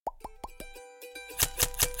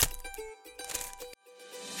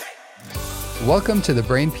Welcome to the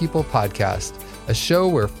Brain People Podcast, a show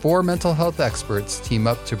where four mental health experts team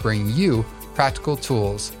up to bring you practical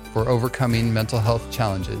tools for overcoming mental health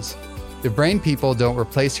challenges. The Brain People don't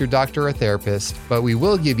replace your doctor or therapist, but we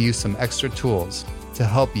will give you some extra tools to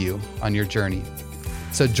help you on your journey.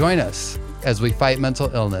 So join us as we fight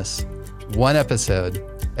mental illness, one episode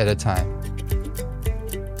at a time.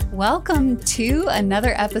 Welcome to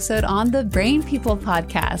another episode on the Brain People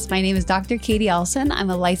Podcast. My name is Dr. Katie Elson.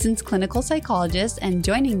 I'm a licensed clinical psychologist, and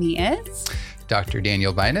joining me is Dr.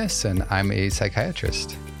 Daniel Binus, and I'm a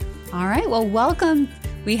psychiatrist. All right, well, welcome.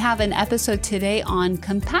 We have an episode today on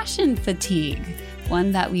compassion fatigue,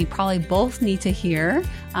 one that we probably both need to hear,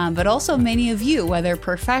 but also many of you, whether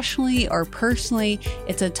professionally or personally,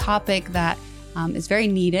 it's a topic that is very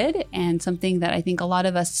needed and something that I think a lot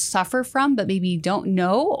of us suffer from, but maybe don't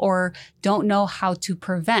know or don't know how to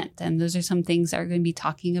prevent. And those are some things that we're going to be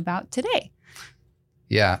talking about today.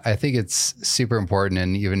 Yeah, I think it's super important.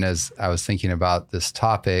 And even as I was thinking about this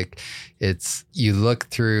topic, you look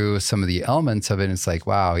through some of the elements of it and it's like,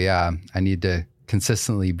 wow, yeah, I need to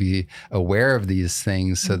consistently be aware of these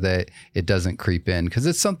things so that it doesn't creep in, because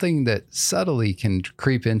it's something that subtly can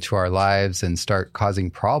creep into our lives and start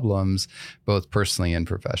causing problems, both personally and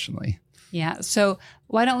professionally. Yeah. So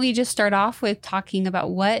why don't we just start off with talking about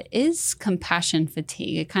what is compassion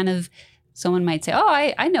fatigue? It kind of, someone might say, oh,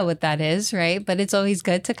 I know what that is, right? But it's always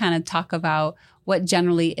good to kind of talk about what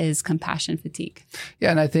generally is compassion fatigue. Yeah,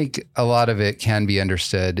 and I think a lot of it can be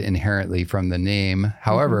understood inherently from the name.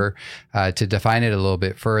 However, to define it a little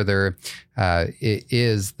bit further, it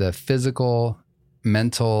is the physical,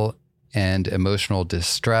 mental, and emotional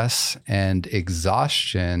distress and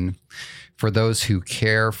exhaustion for those who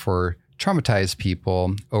care for traumatized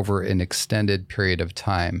people over an extended period of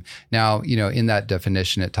time. Now, in that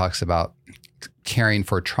definition, it talks about caring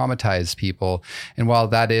for traumatized people. And while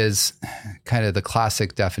that is kind of the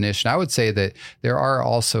classic definition, I would say that there are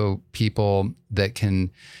also people that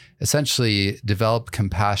can essentially develop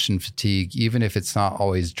compassion fatigue, even if it's not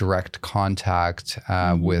always direct contact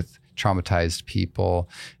with traumatized people.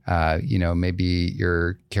 Maybe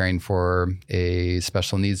you're caring for a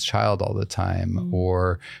special needs child all the time,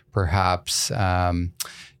 or perhaps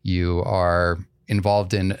you are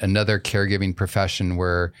involved in another caregiving profession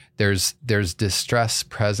where there's distress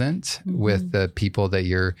present with the people that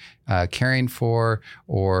you're caring for,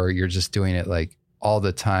 or you're just doing it like all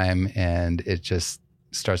the time and it just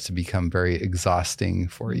starts to become very exhausting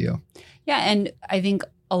for you. Yeah. And I think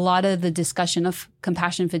a lot of the discussion of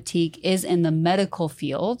compassion fatigue is in the medical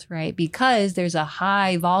field, right? Because there's a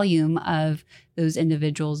high volume of those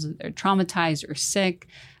individuals that are traumatized or sick.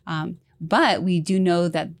 But we do know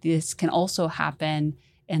that this can also happen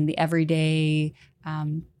in the everyday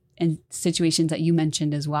and situations that you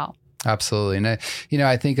mentioned as well. Absolutely. And,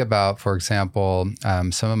 I think about, for example,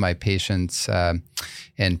 some of my patients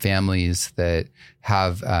and families that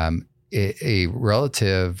have a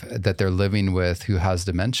relative that they're living with who has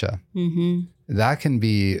dementia. That can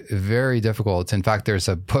be very difficult. In fact, there's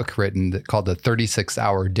a book written called The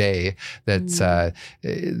 36-Hour Day that's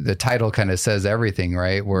the title kind of says everything,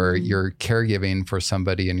 right? Where you're caregiving for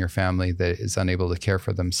somebody in your family that is unable to care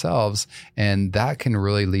for themselves. And that can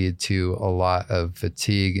really lead to a lot of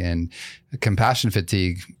fatigue and compassion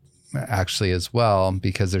fatigue actually as well,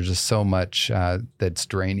 because there's just so much that's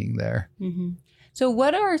draining there. So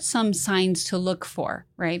what are some signs to look for,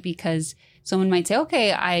 right? Because someone might say,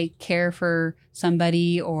 okay, I care for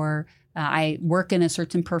somebody, or I work in a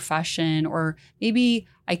certain profession, or maybe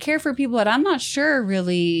I care for people that I'm not sure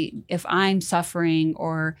really if I'm suffering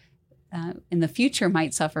or in the future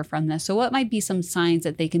might suffer from this. So what might be some signs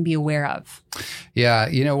that they can be aware of?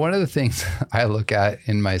 Yeah. One of the things I look at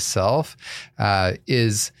in myself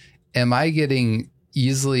is, am I getting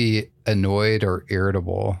easily annoyed or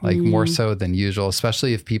irritable, like more so than usual,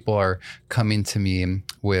 especially if people are coming to me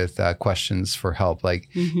with questions for help. Like,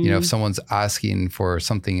 if someone's asking for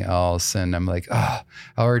something else and I'm like, I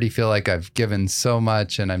already feel like I've given so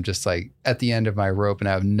much and I'm just like at the end of my rope and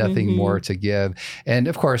I have nothing more to give. And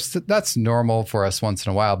of course, that's normal for us once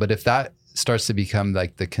in a while. But if that starts to become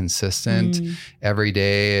like the consistent every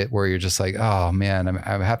day where you're just like, oh man,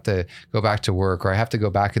 I have to go back to work, or I have to go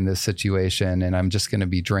back in this situation and I'm just going to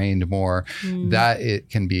be drained more, that it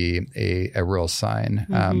can be a real sign.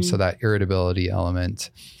 So that irritability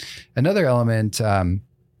element. Another element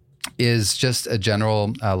is just a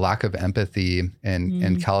general lack of empathy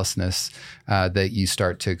and callousness that you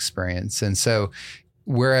start to experience. And so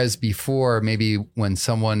whereas before, maybe when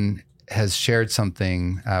someone has shared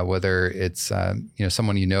something, whether it's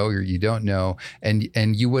someone you know or you don't know,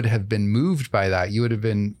 and you would have been moved by that. You would have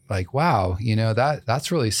been like, wow,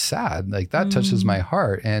 that's really sad. Like that touches my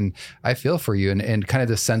heart, and I feel for you, and kind of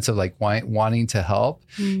the sense of like wanting to help,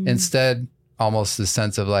 instead almost the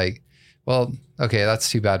sense of like, well, okay,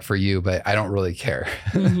 that's too bad for you, but I don't really care.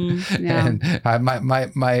 Yeah. And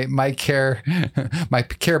my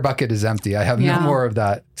care bucket is empty. I have no more of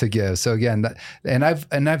that to give. So again,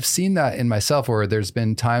 I've seen that in myself, where there's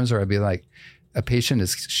been times where I'd be like, a patient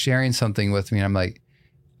is sharing something with me, and I'm like,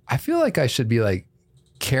 I feel like I should be like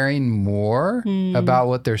caring more about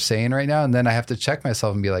what they're saying right now. And then I have to check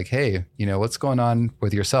myself and be like, hey, what's going on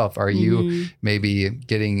with yourself? Are you maybe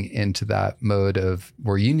getting into that mode of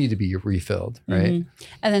where you need to be refilled, right?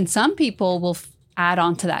 And then some people will add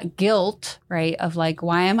on to that guilt, right? Of like,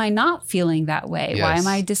 why am I not feeling that way? Yes. Why am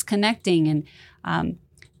I disconnecting? And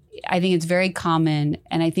I think it's very common.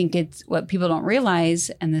 And I think it's what people don't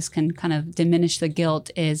realize, and this can kind of diminish the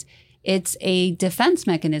guilt, is it's a defense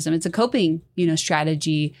mechanism. It's a coping,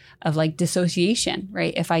 strategy of like dissociation,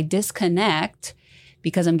 right? If I disconnect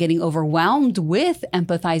because I'm getting overwhelmed with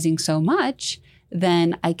empathizing so much,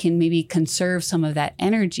 then I can maybe conserve some of that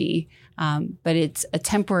energy. But it's a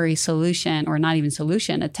temporary solution, or not even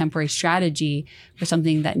solution, a temporary strategy for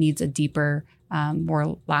something that needs a deeper,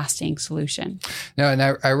 more lasting solution. No, and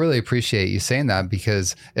I really appreciate you saying that,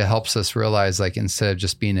 because it helps us realize, like, instead of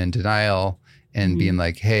just being in denial and being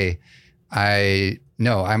like, hey, I'm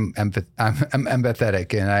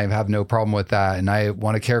empathetic and I have no problem with that, and I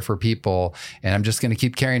want to care for people, and I'm just going to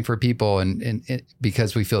keep caring for people, and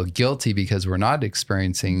because we feel guilty because we're not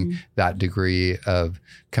experiencing that degree of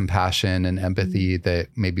compassion and empathy that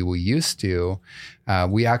maybe we used to.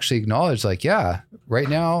 We actually acknowledge, like, yeah, right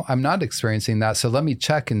now I'm not experiencing that, so let me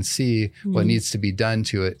check and see what needs to be done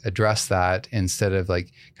to address that, instead of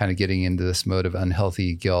like kind of getting into this mode of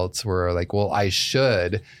unhealthy guilt where like, well, I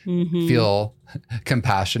should feel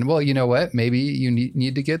compassion. Well, you know what? Maybe you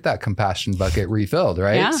need to get that compassion bucket refilled,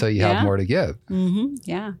 right? Yeah, so you have more to give.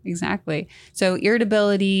 Yeah, exactly. So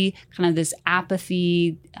irritability, kind of this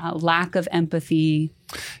apathy, lack of empathy.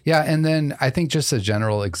 Yeah. And then I think just a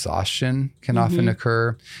general exhaustion can often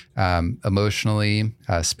occur, emotionally,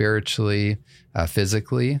 spiritually,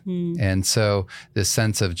 physically. And so this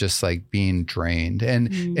sense of just like being drained.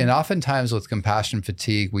 And oftentimes with compassion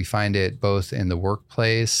fatigue, we find it both in the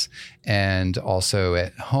workplace and also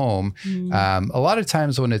at home. A lot of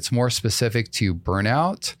times when it's more specific to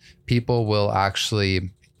burnout, people will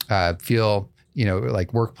actually feel,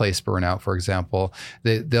 like workplace burnout, for example,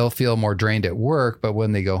 they'll feel more drained at work, but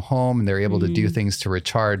when they go home and they're able to do things to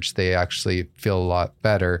recharge, they actually feel a lot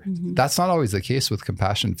better. That's not always the case with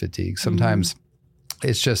compassion fatigue. Sometimes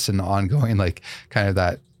it's just an ongoing, like, kind of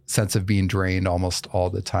that sense of being drained almost all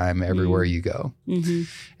the time, everywhere you go.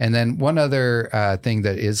 And then one other thing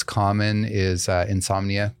that is common is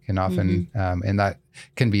insomnia can often, and that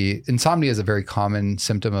can be, insomnia is a very common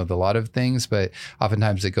symptom of a lot of things, but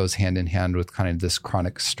oftentimes it goes hand in hand with kind of this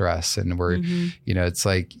chronic stress, and where, it's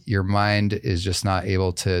like your mind is just not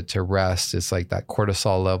able to rest. It's like that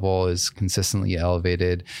cortisol level is consistently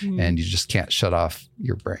elevated and you just can't shut off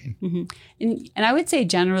your brain. And I would say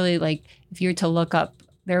generally, like, if you were to look up,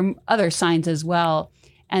 there are other signs as well,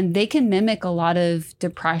 and they can mimic a lot of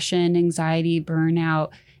depression, anxiety,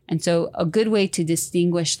 burnout. And so a good way to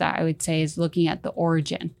distinguish that, I would say, is looking at the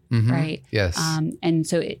origin, right? Yes. And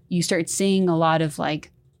so you start seeing a lot of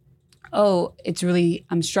like, oh,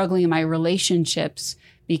 I'm struggling in my relationships,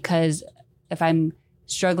 because if I'm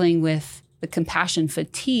struggling with the compassion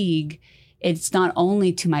fatigue, it's not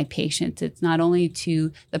only to my patient, it's not only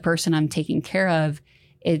to the person I'm taking care of,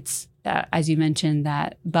 it's, as you mentioned,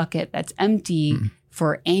 that bucket that's empty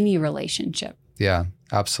for any relationship. Yeah,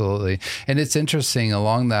 absolutely. And it's interesting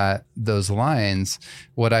along those lines,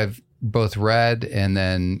 what I've both read and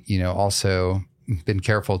then, also been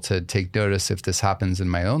careful to take notice if this happens in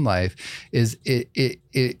my own life, is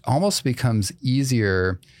it almost becomes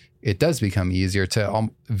easier. It does become easier to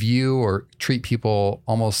view or treat people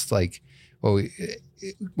almost like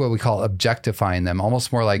what we call objectifying them,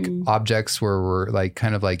 almost more like objects, where we're like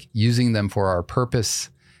kind of like using them for our purpose.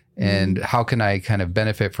 And how can I kind of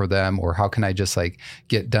benefit for them, or how can I just like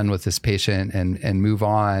get done with this patient and move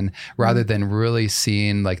on, rather than really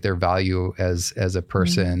seeing like their value as a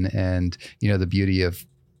person and, the beauty of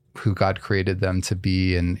who God created them to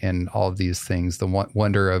be, and all of these things, the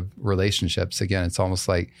wonder of relationships. Again, it's almost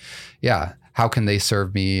like, how can they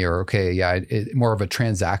serve me? Or, more of a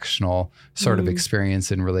transactional sort of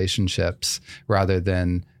experience in relationships, rather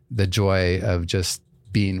than the joy of just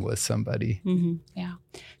being with somebody. Yeah.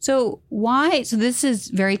 So this is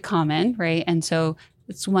very common, right? And so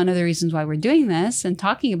it's one of the reasons why we're doing this and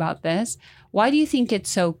talking about this. Why do you think it's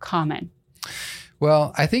so common?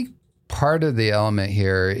 Well, I think part of the element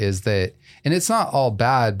here is that, and it's not all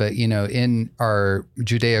bad, but, in our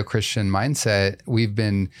Judeo-Christian mindset, we've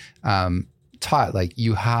been taught, like,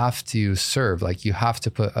 you have to serve, like you have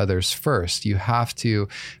to put others first. You have to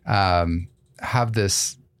have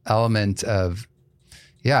this element of,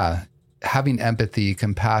 having empathy,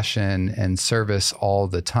 compassion, and service all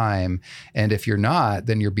the time. And if you're not,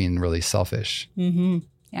 then you're being really selfish. Mm-hmm.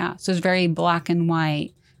 Yeah. So it's very black and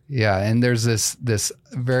white. Yeah. And there's this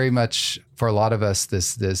very much, for a lot of us,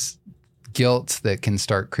 this guilt that can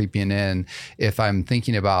start creeping in. If I'm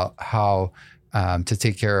thinking about how to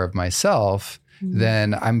take care of myself,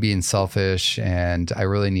 then I'm being selfish, and I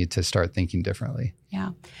really need to start thinking differently.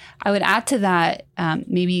 Yeah. I would add to that,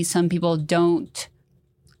 maybe some people don't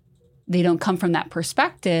come from that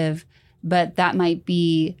perspective, but that might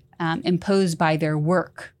be imposed by their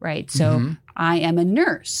work, right? So I am a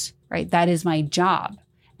nurse, right? That is my job,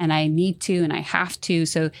 and I need to, and I have to.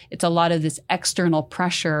 So it's a lot of this external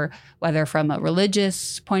pressure, whether from a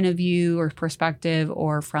religious point of view or perspective,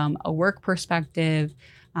 or from a work perspective.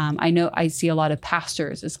 I know I see a lot of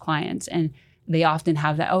pastors as clients, and they often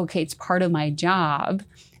have that, okay, it's part of my job.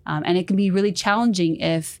 And it can be really challenging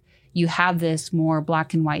if you have this more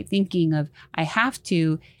black and white thinking of, I have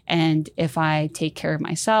to, and if I take care of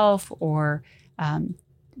myself or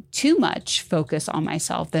too much focus on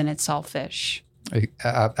myself, then it's selfish.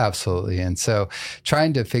 Absolutely. And so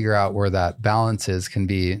trying to figure out where that balance is can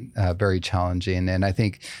be very challenging. And I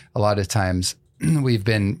think a lot of times we've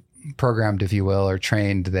been programmed, if you will, or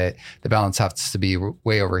trained that the balance has to be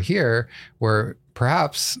way over here, where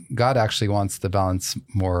perhaps God actually wants the balance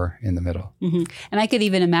more in the middle. Mm-hmm. And I could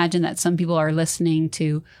even imagine that some people are listening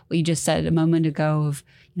to what you just said a moment ago of,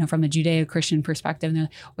 from a Judeo-Christian perspective, and they're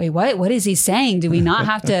like, wait, what is he saying? Do we not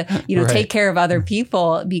have to, right, take care of other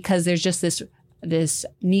people? Because there's just this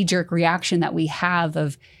knee-jerk reaction that we have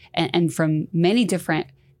of, and from many different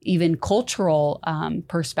even cultural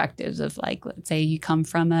perspectives of, like, let's say you come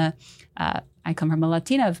from I come from a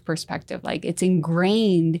Latina perspective, like it's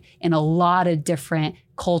ingrained in a lot of different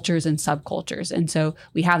cultures and subcultures. And so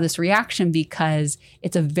we have this reaction because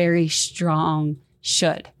it's a very strong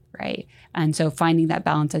should, right? And so finding that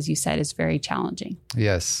balance, as you said, is very challenging.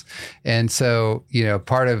 Yes. And so,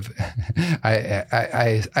 part of,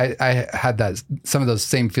 I had some of those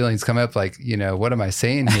same feelings come up, like, what am I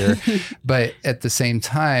saying here? But at the same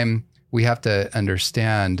time, we have to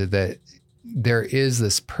understand that there is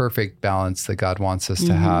this perfect balance that God wants us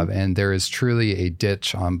to have. And there is truly a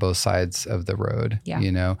ditch on both sides of the road.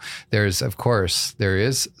 Yeah. There is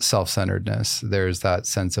self-centeredness. There's that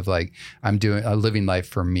sense of, like, I'm living life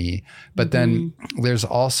for me. But then there's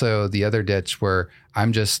also the other ditch where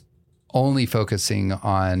I'm just only focusing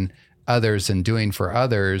on others and doing for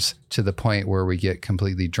others to the point where we get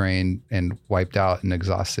completely drained and wiped out and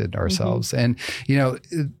exhausted ourselves. And,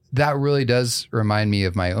 that really does remind me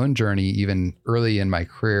of my own journey, even early in my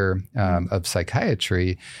career of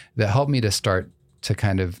psychiatry, that helped me to start to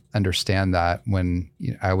kind of understand that when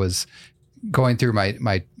I was going through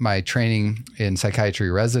my training in psychiatry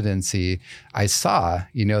residency. I saw,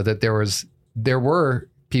 that there were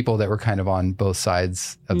people that were kind of on both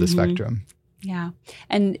sides of the spectrum. Yeah.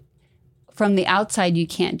 And from the outside, you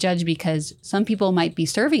can't judge, because some people might be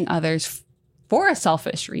serving others for a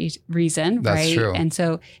selfish reason, That's right? true. And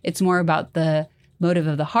so it's more about the motive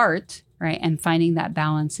of the heart, right? And finding that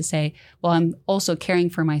balance to say, well, I'm also caring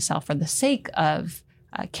for myself for the sake of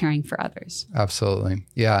caring for others. Absolutely.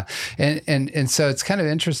 Yeah. And so it's kind of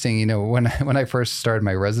interesting, when I first started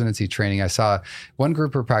my residency training, I saw one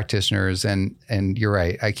group of practitioners, and you're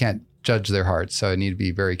right, I can't judge their hearts, so I need to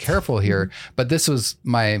be very careful here. But this was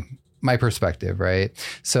my perspective, right?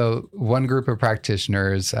 So one group of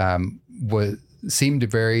practitioners seemed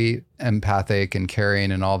very empathic and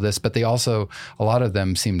caring and all of this, but they also, a lot of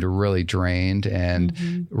them seemed really drained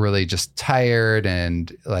and really just tired,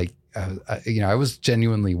 and like, I was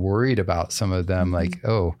genuinely worried about some of them. Like,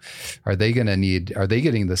 oh, are they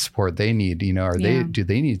getting the support they need? Do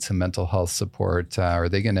they need some mental health support? Are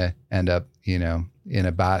they going to end up, in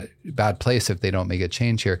a bad place if they don't make a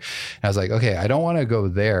change here? And I was like, okay, I don't want to go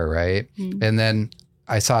there. Right. And then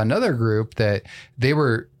I saw another group that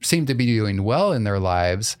seemed to be doing well in their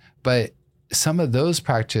lives, but some of those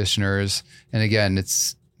practitioners, and again,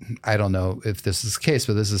 I don't know if this is the case,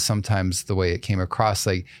 but this is sometimes the way it came across.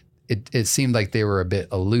 Like, it seemed like they were a bit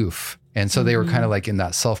aloof And so they were kind of like in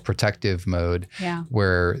that self-protective mode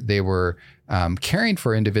where they were caring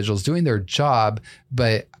for individuals, doing their job,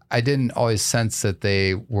 but I didn't always sense that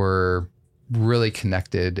they were really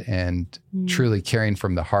connected and truly caring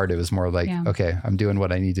from the heart. It was more like, okay, I'm doing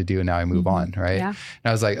what I need to do and now I move on, right? Yeah. And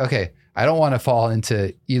I was like, okay, I don't want to fall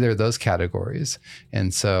into either of those categories.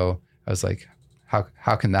 And so I was like,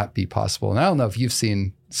 how can that be possible? And I don't know if you've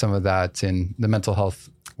seen some of that in the mental health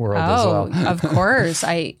world as well. Of course.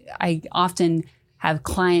 I often have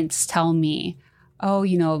clients tell me, oh,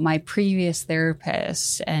 my previous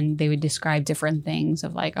therapist, and they would describe different things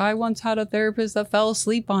of like, oh, I once had a therapist that fell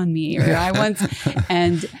asleep on me, or I once,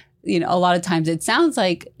 and, a lot of times it sounds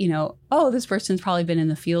like, oh, this person's probably been in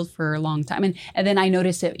the field for a long time. And then I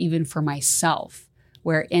notice it even for myself,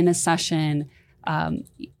 where in a session,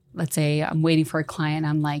 let's say I'm waiting for a client,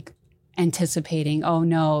 I'm like anticipating, oh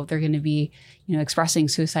no, they're going to be, expressing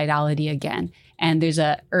suicidality again. And there's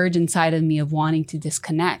a urge inside of me of wanting to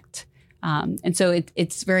disconnect. And so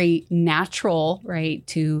it's very natural, right,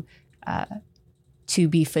 to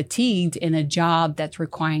be fatigued in a job that's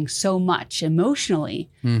requiring so much emotionally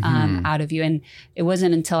out of you. And it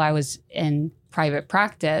wasn't until I was in private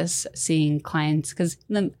practice seeing clients, because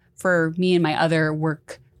for me and my other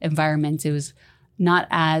work environments, it was not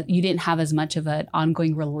as, you didn't have as much of an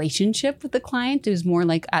ongoing relationship with the client. It was more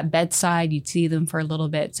like at bedside, you'd see them for a little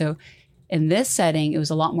bit. So in this setting, it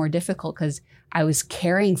was a lot more difficult because I was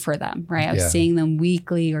caring for them, right? I was seeing them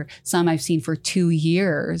weekly, or some I've seen for 2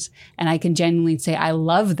 years, and I can genuinely say I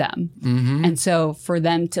love them. And so for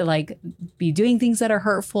them to like be doing things that are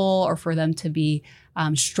hurtful, or for them to be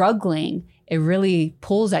struggling, it really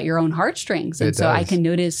pulls at your own heartstrings. And so I can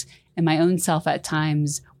notice in my own self at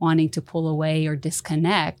times wanting to pull away or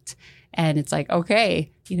disconnect. And it's like, okay,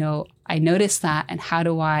 I noticed that, and how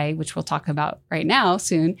do I, which we'll talk about right now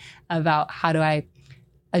soon, about how do I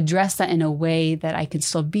address that in a way that I can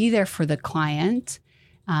still be there for the client,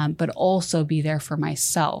 but also be there for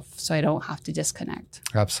myself, so I don't have to disconnect.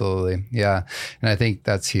 Absolutely. Yeah. And I think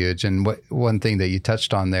that's huge. And one thing that you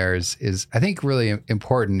touched on there is I think really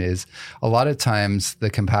important is a lot of times the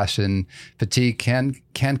compassion fatigue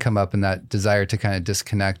can come up in that desire to kind of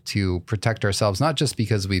disconnect, to protect ourselves, not just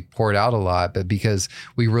because we poured out a lot, but because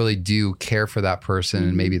we really do care for that person.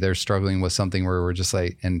 And maybe they're struggling with something where we're just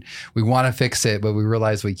like, and we want to fix it, but we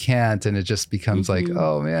realize we can't. And it just becomes like,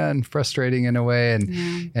 oh man, frustrating in a way.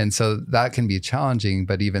 And so that can be challenging.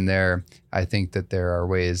 But even there, I think that there are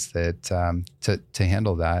ways that to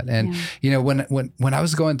handle that. And, when I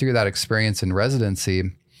was going through that experience in residency,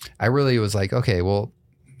 I really was like, okay, well,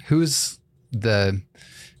 who's the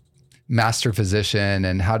master physician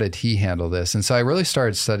and how did he handle this? And so I really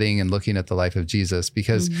started studying and looking at the life of Jesus,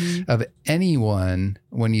 because of anyone,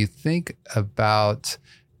 when you think about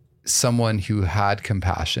someone who had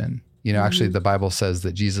compassion, actually the Bible says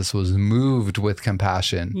that Jesus was moved with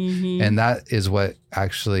compassion. And that is what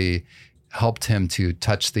actually helped him to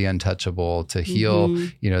touch the untouchable, to heal,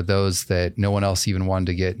 those that no one else even wanted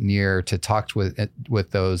to get near, to talk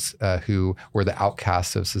with those who were the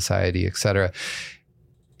outcasts of society, et cetera.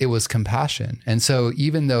 It was compassion. And so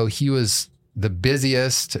even though he was the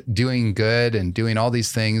busiest, doing good and doing all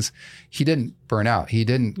these things, he didn't burn out. He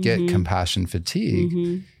didn't get compassion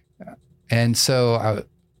fatigue. And so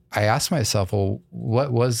I asked myself, well,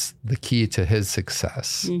 what was the key to his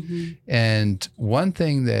success? And one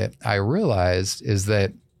thing that I realized is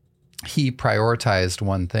that he prioritized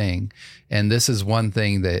one thing. And this is one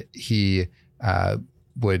thing that he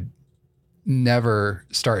would never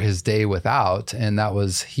start his day without. And that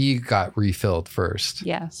was, he got refilled first.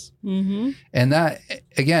 Yes. And that,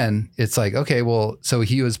 again, it's like, okay, well, so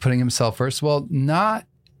he was putting himself first. Well, not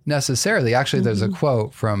necessarily. Actually, there's a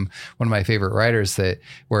quote from one of my favorite writers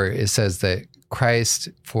where it says that Christ,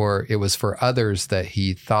 it was for others that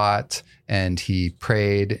he thought and he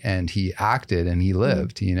prayed and he acted and he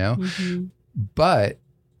lived, But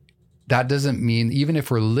that doesn't mean, even if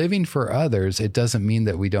we're living for others, it doesn't mean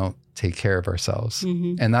that we don't take care of ourselves.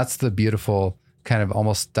 And that's the beautiful kind of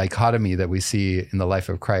almost dichotomy that we see in the life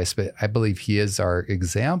of Christ. But I believe he is our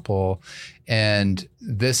example. And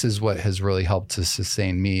this is what has really helped to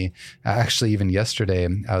sustain me. Actually, even yesterday,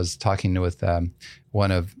 I was talking with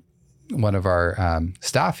one of our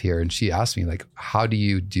staff here, and she asked me, like, how do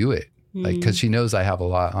you do it? Like, because she knows I have a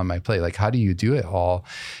lot on my plate. Like, how do you do it all?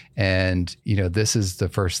 And, this is the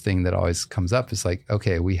first thing that always comes up. Is like,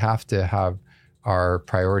 okay, we have to have our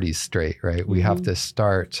priorities straight, right? We have to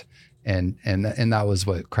start. And that was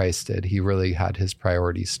what Christ did. He really had his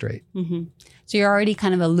priorities straight. So you're already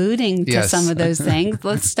kind of alluding to some of those things.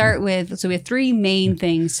 Let's start with, so we have 3 main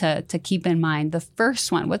things to keep in mind. The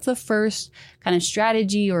first one, what's the first kind of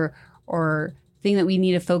strategy or or thing that we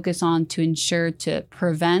need to focus on to ensure to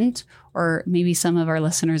prevent, or maybe some of our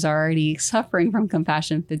listeners are already suffering from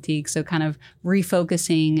compassion fatigue. So kind of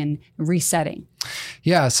refocusing and resetting.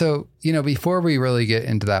 Yeah. So, before we really get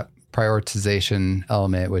into that prioritization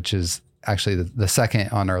element, which is actually the second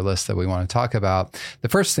on our list that we want to talk about, the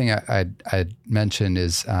first thing I'd mention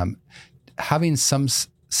is having some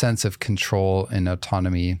sense of control and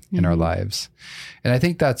autonomy in our lives. And I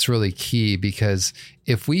think that's really key, because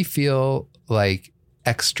if we feel like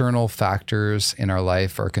external factors in our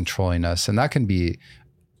life are controlling us, and that can be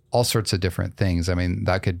all sorts of different things. I mean,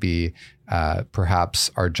 that could be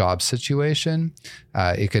perhaps our job situation.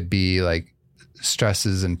 It could be like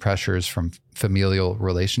stresses and pressures from familial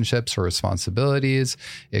relationships or responsibilities.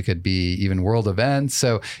 It could be even world events.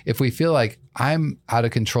 So if we feel like I'm out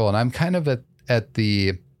of control and I'm kind of at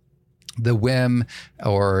the whim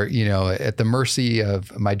or, at the mercy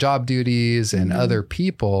of my job duties and other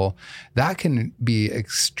people, that can be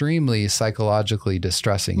extremely psychologically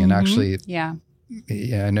distressing. And actually, yeah,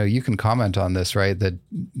 I know you can comment on this, right?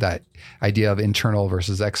 That idea of internal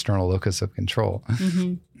versus external locus of control.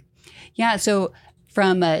 Yeah. So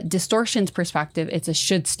from a distortions perspective, it's a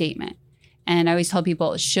should statement. And I always tell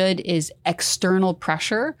people should is external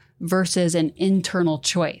pressure versus an internal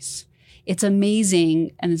choice. It's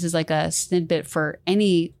amazing, and this is like a snippet for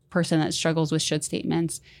any person that struggles with should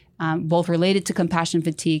statements, both related to compassion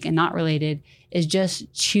fatigue and not related, is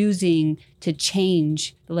just choosing to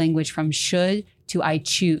change the language from should to I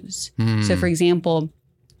choose. So for example,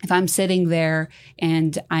 if I'm sitting there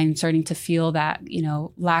and I'm starting to feel that,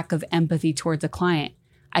 lack of empathy towards a client,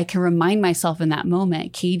 I can remind myself in that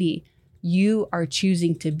moment, Katie, you are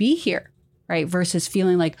choosing to be here. Right? Versus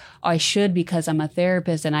feeling like, I should because I'm a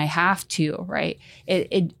therapist and I have to, right?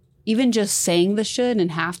 It even just saying the should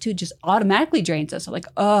and have to just automatically drains us. Like,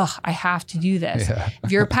 I have to do this. Yeah.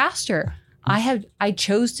 If you're a pastor, I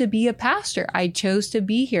chose to be a pastor. I chose to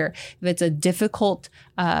be here. If it's a difficult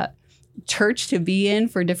church to be in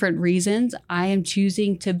for different reasons, I am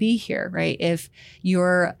choosing to be here, right? If you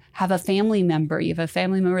have a family member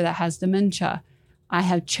that has dementia, I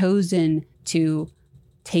have chosen to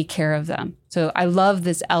take care of them. So I love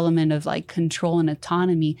this element of like control and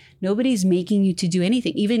autonomy. Nobody's making you to do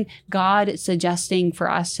anything. Even God suggesting for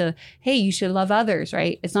us to, hey, you should love others,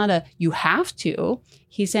 right? It's not a you have to.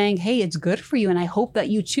 He's saying, hey, it's good for you. And I hope that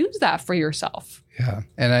you choose that for yourself. Yeah.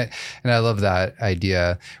 And I love that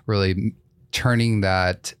idea, really turning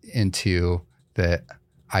that into that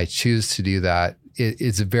I choose to do that.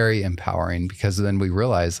 It's very empowering, because then we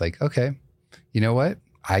realize like, okay, you know what?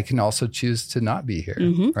 I can also choose to not be here,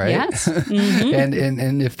 right? Yes.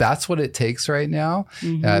 and if that's what it takes right now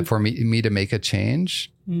for me to make a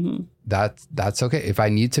change, that's okay. If I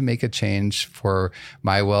need to make a change for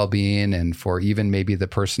my well-being and for even maybe the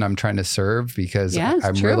person I'm trying to serve, because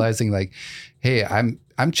I'm realizing like, hey,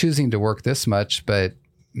 I'm choosing to work this much, but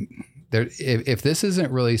if this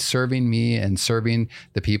isn't really serving me and serving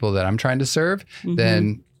the people that I'm trying to serve,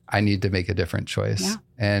 then I need to make a different choice. Yeah.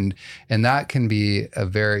 And that can be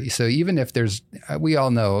so even if we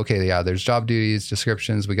all know, okay, yeah, there's job duties,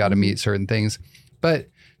 descriptions, we got to meet certain things, but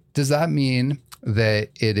does that mean that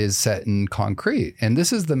it is set in concrete? And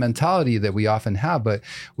this is the mentality that we often have, but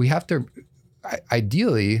we have to,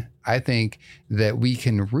 ideally, I think that we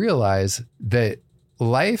can realize that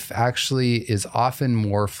life actually is often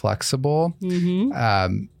more flexible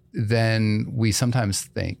than we sometimes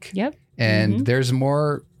think. Yep. And there's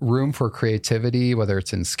more room for creativity, whether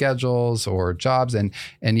it's in schedules or jobs. And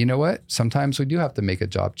you know what? Sometimes we do have to make a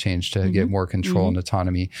job change to get more control and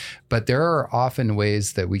autonomy. But there are often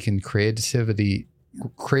ways that we can creatively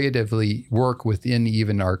work within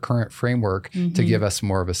even our current framework to give us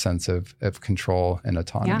more of a sense of control and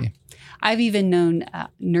autonomy. Yeah. I've even known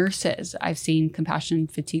nurses. I've seen compassion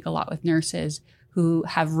fatigue a lot with nurses who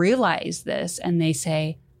have realized this, and they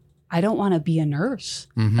say, I don't want to be a nurse.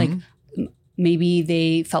 Like, maybe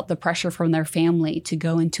they felt the pressure from their family to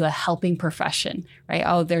go into a helping profession, right?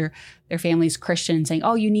 Oh, their family's Christian, saying,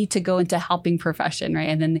 oh, you need to go into a helping profession, right?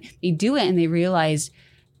 And then they do it and they realize,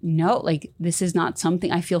 no, like this is not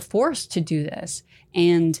something, I feel forced to do this.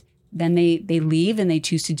 And then they leave and they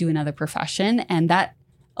choose to do another profession. And that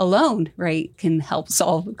alone, right, can help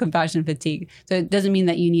solve compassion fatigue. So it doesn't mean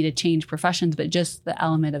that you need to change professions, but just the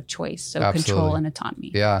element of choice. So Absolutely. Control and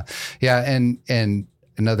autonomy. Yeah. Yeah. And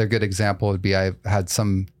another good example would be I've had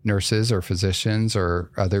some nurses or physicians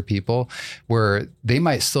or other people where they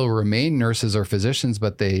might still remain nurses or physicians,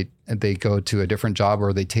 but they go to a different job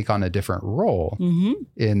or they take on a different role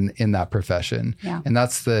in that profession. Yeah. And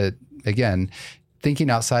that's again, thinking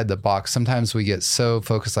outside the box, sometimes we get so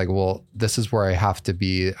focused like, well, this is where I have to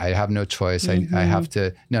be. I have no choice. I have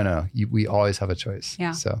to, no, we always have a choice.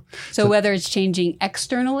 Yeah. So whether it's changing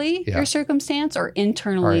externally your circumstance or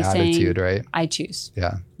internally our saying, attitude, right? I choose.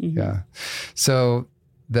 Yeah. Yeah. So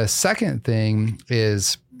the second thing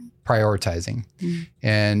is prioritizing.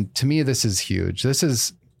 And to me, this is huge. This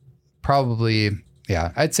is probably,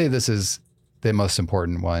 I'd say this is the most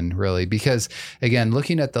important one, really, because again,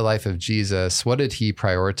 looking at the life of Jesus, what did he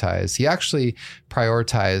prioritize? He actually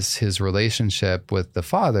prioritized his relationship with the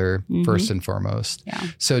Father first and foremost. Yeah.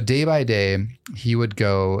 So day by day, he would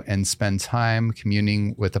go and spend time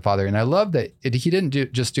communing with the Father. And I love that he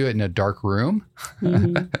didn't just do it in a dark room.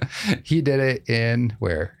 He did it in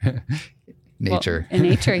where? Nature. Well, in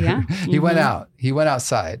nature, yeah. He went out. He went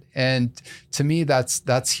outside. And to me,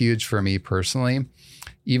 that's huge for me personally.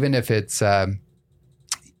 Even if it's in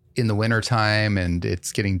the wintertime and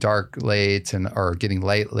it's getting dark late or getting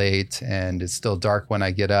light late and it's still dark when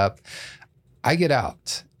I get up, I get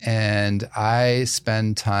out and I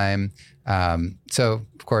spend time. So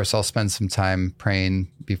of course I'll spend some time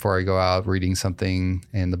praying before I go out, reading something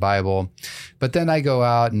in the Bible, but then I go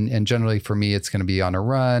out and generally for me, it's going to be on a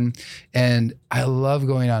run. And I love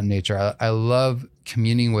going out in nature. I love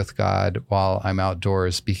communing with God while I'm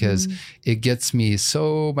outdoors because it gets me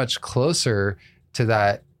so much closer to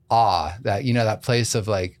that awe, that, that place of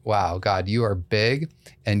like, wow, God, you are big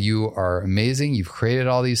and you are amazing. You've created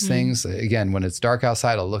all these things. Again, when it's dark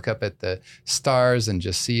outside, I'll look up at the stars and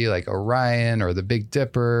just see like Orion or the Big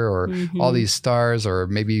Dipper or all these stars, or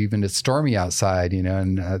maybe even it's stormy outside,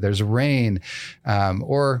 and there's rain.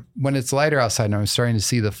 Or when it's lighter outside and I'm starting to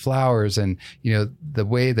see the flowers and, the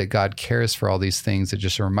way that God cares for all these things, it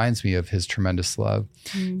just reminds me of his tremendous love.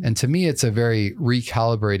 And to me, it's a very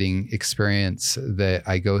recalibrating experience that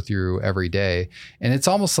I go through every day. And it's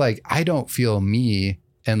almost like I don't feel me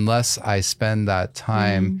unless I spend that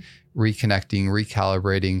time reconnecting,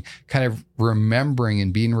 recalibrating, kind of remembering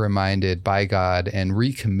and being reminded by God and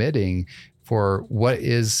recommitting for what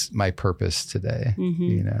is my purpose today,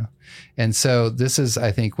 And so this is,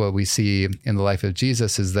 I think, what we see in the life of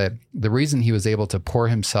Jesus is that the reason he was able to pour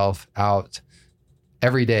himself out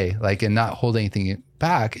every day, like, and not hold anything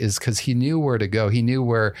back, is because he knew where to go. He knew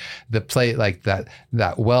where the plate, like that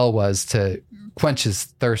well was to quench his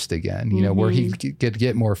thirst again, where he could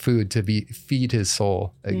get more food to feed his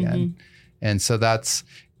soul again. And so that's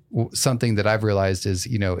something that I've realized is,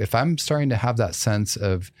 if I'm starting to have that sense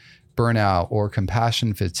of burnout or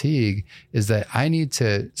compassion fatigue, is that I need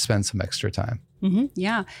to spend some extra time.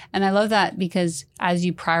 Yeah. And I love that because as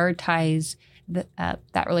you prioritize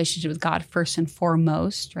that relationship with God first and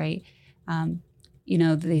foremost, right?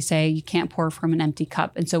 They say you can't pour from an empty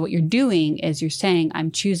cup. And so what you're doing is you're saying, I'm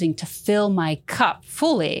choosing to fill my cup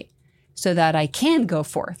fully so that I can go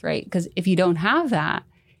forth, right? Because if you don't have that,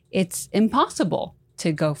 it's impossible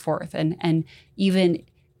to go forth and even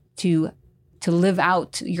to live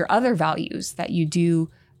out your other values that you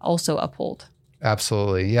do also uphold.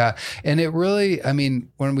 Absolutely. Yeah. And it really,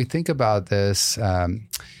 when we think about this,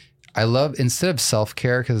 I love, instead of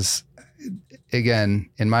self-care, because again,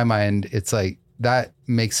 in my mind, it's like that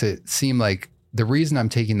makes it seem like the reason I'm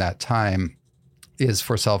taking that time is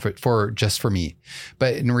for just for me.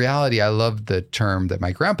 But in reality, I love the term that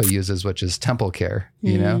my grandpa uses, which is temple care,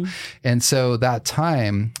 And so that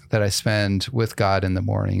time that I spend with God in the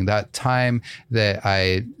morning, that time that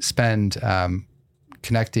I spend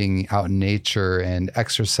connecting out in nature and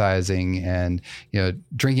exercising and,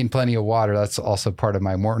 drinking plenty of water. That's also part of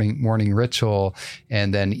my morning ritual.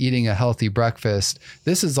 And then eating a healthy breakfast.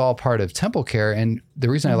 This is all part of temple care. And the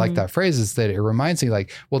reason I like that phrase is that it reminds me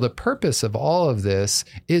like, well, the purpose of all of this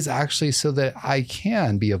is actually so that I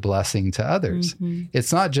can be a blessing to others.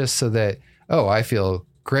 It's not just so that, I feel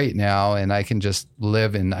great now and I can just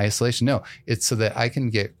live in isolation. No, it's so that I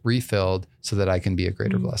can get refilled so that I can be a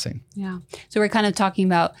greater blessing. Yeah. So we're kind of talking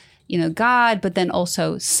about, God, but then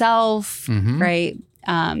also self, right?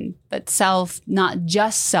 But self, not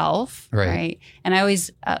just self, right? And I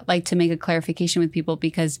always like to make a clarification with people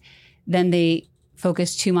because then they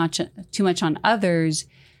focus too much on others.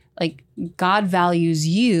 Like God values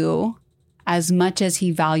you as much as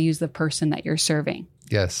he values the person that you're serving.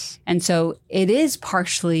 Yes. And so it is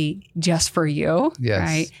partially just for you,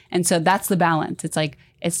 right? And so that's the balance. It's like,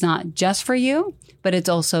 it's not just for you, but it's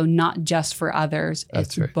also not just for others.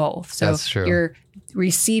 It's both. So you're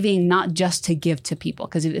receiving not just to give to people,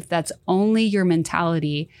 because if that's only your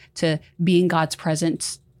mentality to be in God's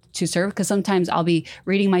presence to serve, because sometimes I'll be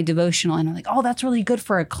reading my devotional and I'm like, oh, that's really good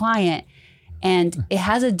for a client. And it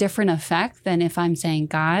has a different effect than if I'm saying,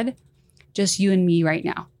 God, just you and me right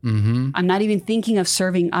now. I'm not even thinking of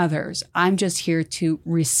serving others. I'm just here to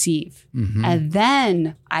receive. And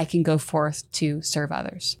then I can go forth to serve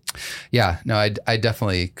others. Yeah, no, I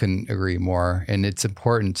definitely couldn't agree more. And it's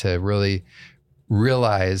important to really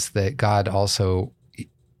realize that God also,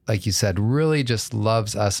 like you said, really just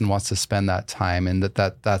loves us and wants to spend that time, and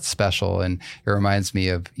that's special. And it reminds me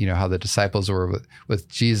of, how the disciples were with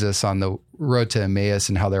Jesus on the road to Emmaus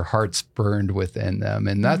and how their hearts burned within them.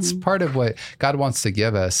 And that's part of what God wants to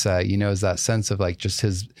give us, is that sense of like just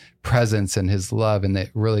his presence and his love. And it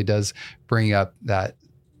really does bring up that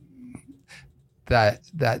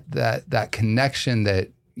connection that,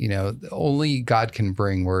 only God can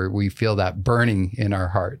bring, where we feel that burning in our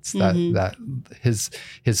hearts, that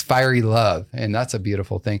his fiery love. And that's a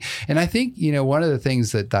beautiful thing. And I think, one of the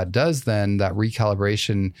things that does then, that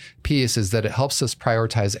recalibration piece, is that it helps us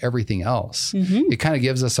prioritize everything else. It kind of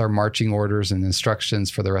gives us our marching orders and instructions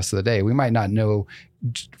for the rest of the day. We might not know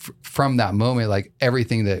from that moment, like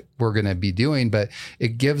everything that we're going to be doing, but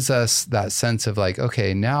it gives us that sense of like,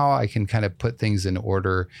 okay, now I can kind of put things in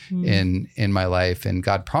order in my life, and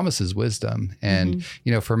God promises wisdom. And,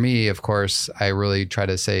 for me, of course, I really try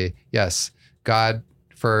to say, yes, God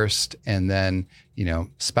first, and then,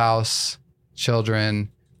 spouse,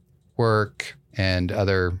 children, work, and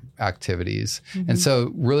other activities. And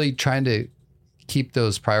so really trying to keep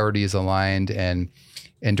those priorities aligned.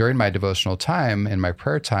 And during my devotional time and my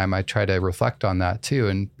prayer time, I try to reflect on that too,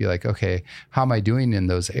 and be like, okay, how am I doing in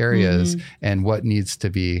those areas, and what needs to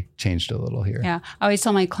be changed a little here? Yeah. I always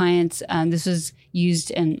tell my clients, this was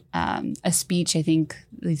used in a speech. I think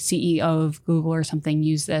the CEO of Google or something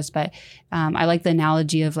used this, but I like the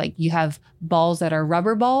analogy of like, you have balls that are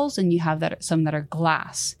rubber balls and you have some that are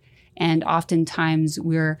glass. And oftentimes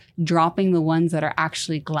we're dropping the ones that are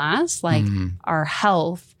actually glass, like our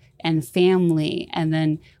health and family. And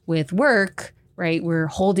then with work, right, we're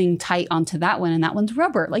holding tight onto that one, and that one's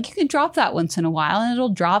rubber. Like, you can drop that once in a while and it'll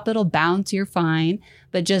drop, it'll bounce, you're fine.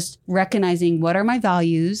 But just recognizing, what are my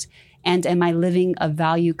values, and am I living a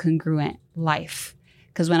value congruent life?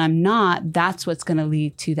 Because when I'm not, that's what's going to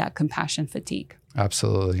lead to that compassion fatigue.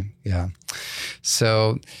 Absolutely. Yeah.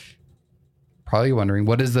 So probably wondering,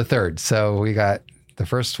 what is the third? So we got, the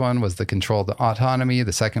first one was the controlled autonomy.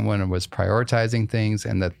 The second one was prioritizing things.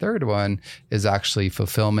 And the third one is actually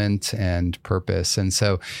fulfillment and purpose. And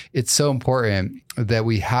so it's so important that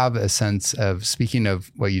we have a sense of, speaking of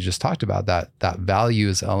what you just talked about, that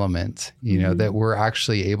values element, that we're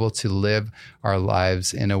actually able to live our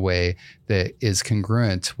lives in a way that is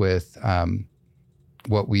congruent with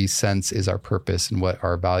what we sense is our purpose and what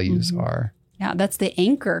our values are. Yeah, that's the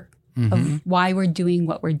anchor of why we're doing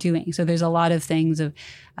what we're doing. So there's a lot of things of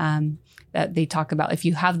that they talk about. If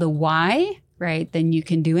you have the why, right, then you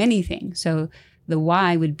can do anything. So the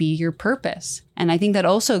why would be your purpose. And I think that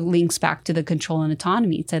also links back to the control and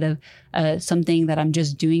autonomy. Instead of something that I'm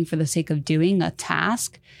just doing for the sake of doing, a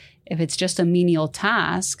task, if it's just a menial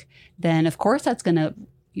task, then of course that's going to,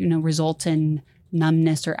 result in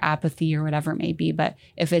numbness or apathy or whatever it may be. But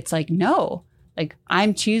if it's like, no, like,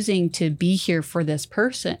 I'm choosing to be here for this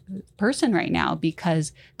person right now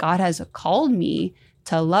because God has called me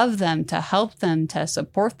to love them, to help them, to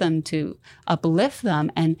support them, to uplift them.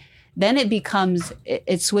 And then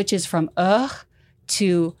it switches from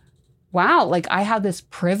to, wow, like, I have this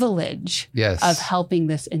privilege of helping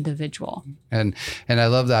this individual. And I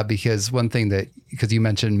love that, because one thing because you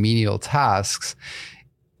mentioned menial tasks,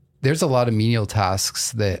 there's a lot of menial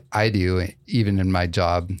tasks that I do, even in my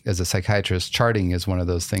job as a psychiatrist. Charting is one of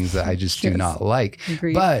those things that I just do not like.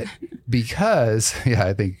 Agreed. But because,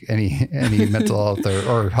 I think any mental health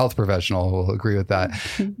or health professional will agree with that.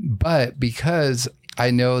 But because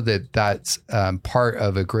I know that that's part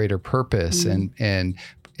of a greater purpose, and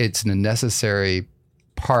it's a necessary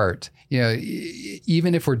part.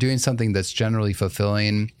 Even if we're doing something that's generally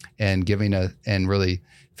fulfilling and and really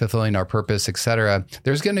fulfilling our purpose, et cetera,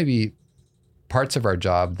 there's going to be parts of our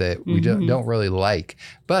job that we don't really like.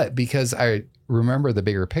 But because I remember the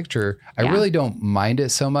bigger picture, I really don't mind it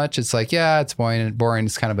so much. It's like, it's boring.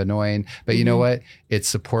 It's kind of annoying. But you know what? It's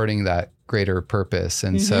supporting that greater purpose.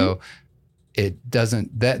 And so it doesn't,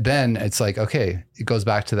 then it's like, okay, it goes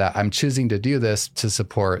back to that. I'm choosing to do this to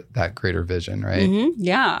support that greater vision, right?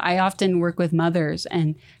 Yeah. I often work with mothers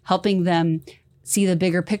and helping them see the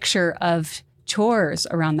bigger picture of chores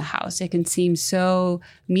around the house. It can seem so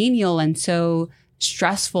menial and so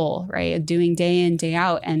stressful, right? Doing day in, day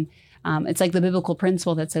out. And it's like the biblical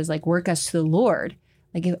principle that says, like, work as to the Lord.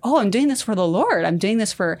 Like, I'm doing this for the Lord. I'm doing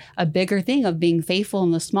this for a bigger thing of being faithful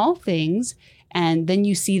in the small things. And then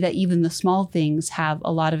you see that even the small things have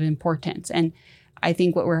a lot of importance. And I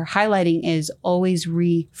think what we're highlighting is always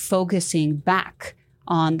refocusing back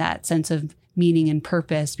on that sense of meaning and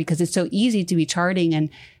purpose, because it's so easy to be charting and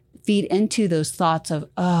feed into those thoughts of,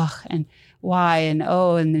 and why, and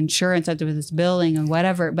and insurance after this billing and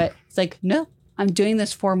whatever. But it's like, no, I'm doing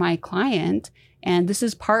this for my client. And this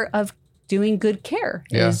is part of doing good care,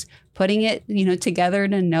 is putting it, together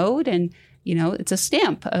in a note. And, it's a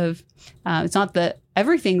stamp of, it's not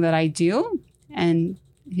everything that I do. And,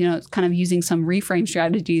 it's kind of using some reframe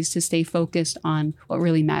strategies to stay focused on what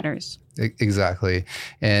really matters. Exactly.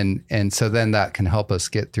 And so then that can help us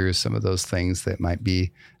get through some of those things that might be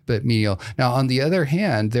a bit menial. Now, on the other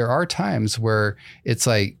hand, there are times where it's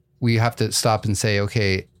like we have to stop and say,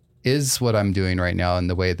 okay, is what I'm doing right now and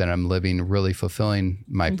the way that I'm living really fulfilling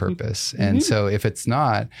my purpose? And so if it's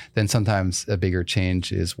not, then sometimes a bigger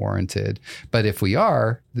change is warranted. But if we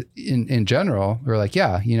are, in general, we're like,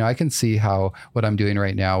 I can see how what I'm doing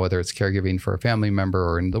right now, whether it's caregiving for a family member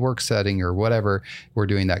or in the work setting or whatever, we're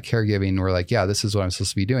doing that caregiving. We're like, this is what I'm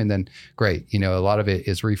supposed to be doing. Then great. A lot of it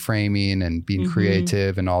is reframing and being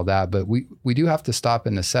creative and all that. But we do have to stop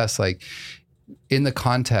and assess, like, in the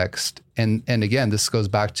context, and again, this goes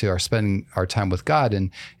back to our spending our time with God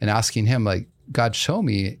and asking him, like, God, show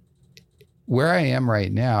me where I am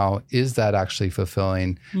right now. Is that actually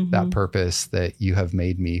fulfilling that purpose that you have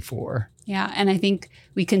made me for? Yeah. And I think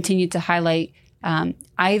we continue to highlight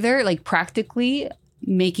either like practically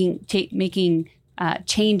making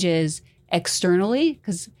changes externally,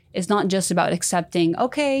 because it's not just about accepting,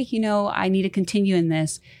 okay, I need to continue in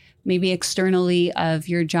this. Maybe externally of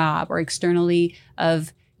your job, or externally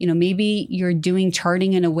of, maybe you're doing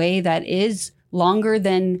charting in a way that is longer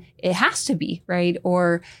than it has to be, right?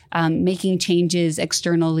 Or making changes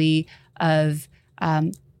externally of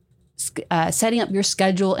setting up your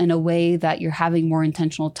schedule in a way that you're having more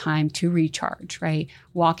intentional time to recharge, right?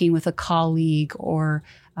 Walking with a colleague, or,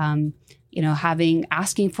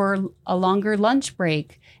 asking for a longer lunch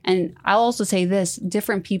break. And I'll also say this,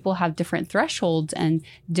 different people have different thresholds and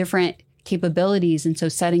different capabilities. And so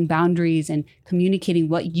setting boundaries and communicating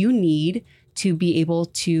what you need to be able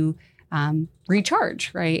to recharge,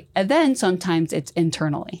 right? And then sometimes it's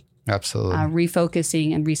internally. Absolutely.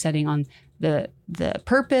 Refocusing and resetting on the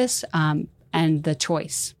purpose and the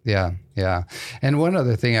choice. Yeah. And one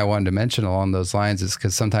other thing I wanted to mention along those lines is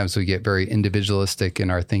because sometimes we get very individualistic in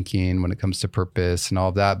our thinking when it comes to purpose and all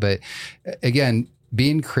of that. But again,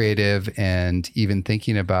 being creative and even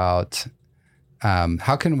thinking about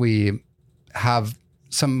how can we have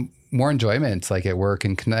some more enjoyment, like at work,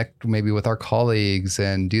 and connect maybe with our colleagues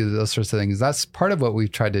and do those sorts of things. That's part of what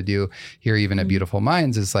we've tried to do here, even at Beautiful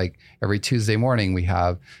Minds, is like every Tuesday morning we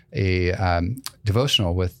have a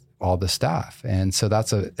devotional with all the staff. And so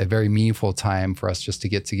that's a very meaningful time for us just to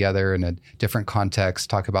get together in a different context,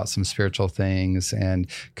 talk about some spiritual things, and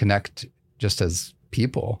connect just as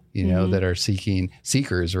people, that are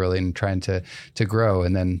seekers really, and trying to grow.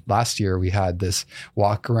 And then last year we had this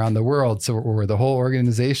walk around the world. So where the whole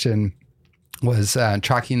organization was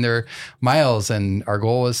tracking their miles, and our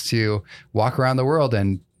goal was to walk around the world.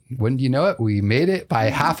 And wouldn't you know it, we made it by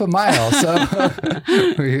half a mile. So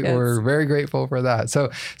we're very grateful for that.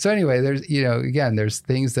 So anyway, there's, again, there's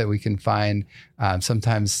things that we can find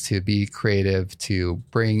sometimes to be creative, to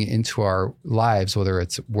bring into our lives, whether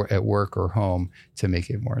it's at work or home, to make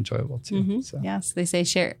it more enjoyable too. So. Yes. They say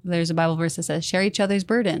share. There's a Bible verse that says share each other's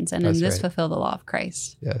burdens, and in this fulfill the law of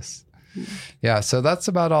Christ. Yes. Yeah. So that's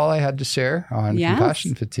about all I had to share on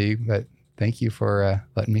compassion fatigue, but thank you for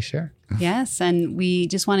letting me share. Yes. And we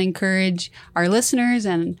just want to encourage our listeners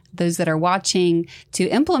and those that are watching to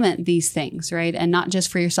implement these things, right? And not just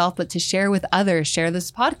for yourself, but to share with others, share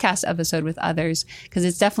this podcast episode with others, because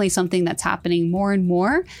it's definitely something that's happening more and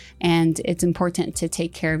more. And it's important to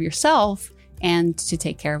take care of yourself and to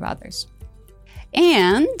take care of others.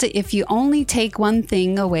 And if you only take one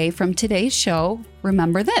thing away from today's show,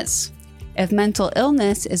 remember this: if mental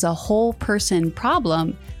illness is a whole person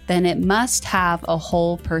problem, then it must have a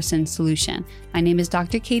whole person solution. My name is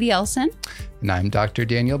Dr. Katie Elson. And I'm Dr.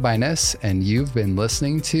 Daniel Byness, and you've been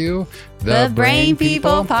listening to the Brain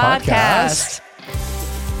People Podcast.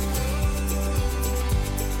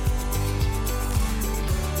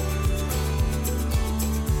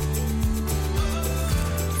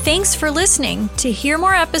 Thanks for listening. To hear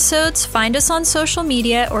more episodes, find us on social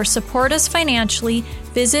media, or support us financially,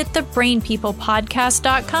 visit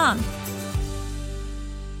thebrainpeoplepodcast.com.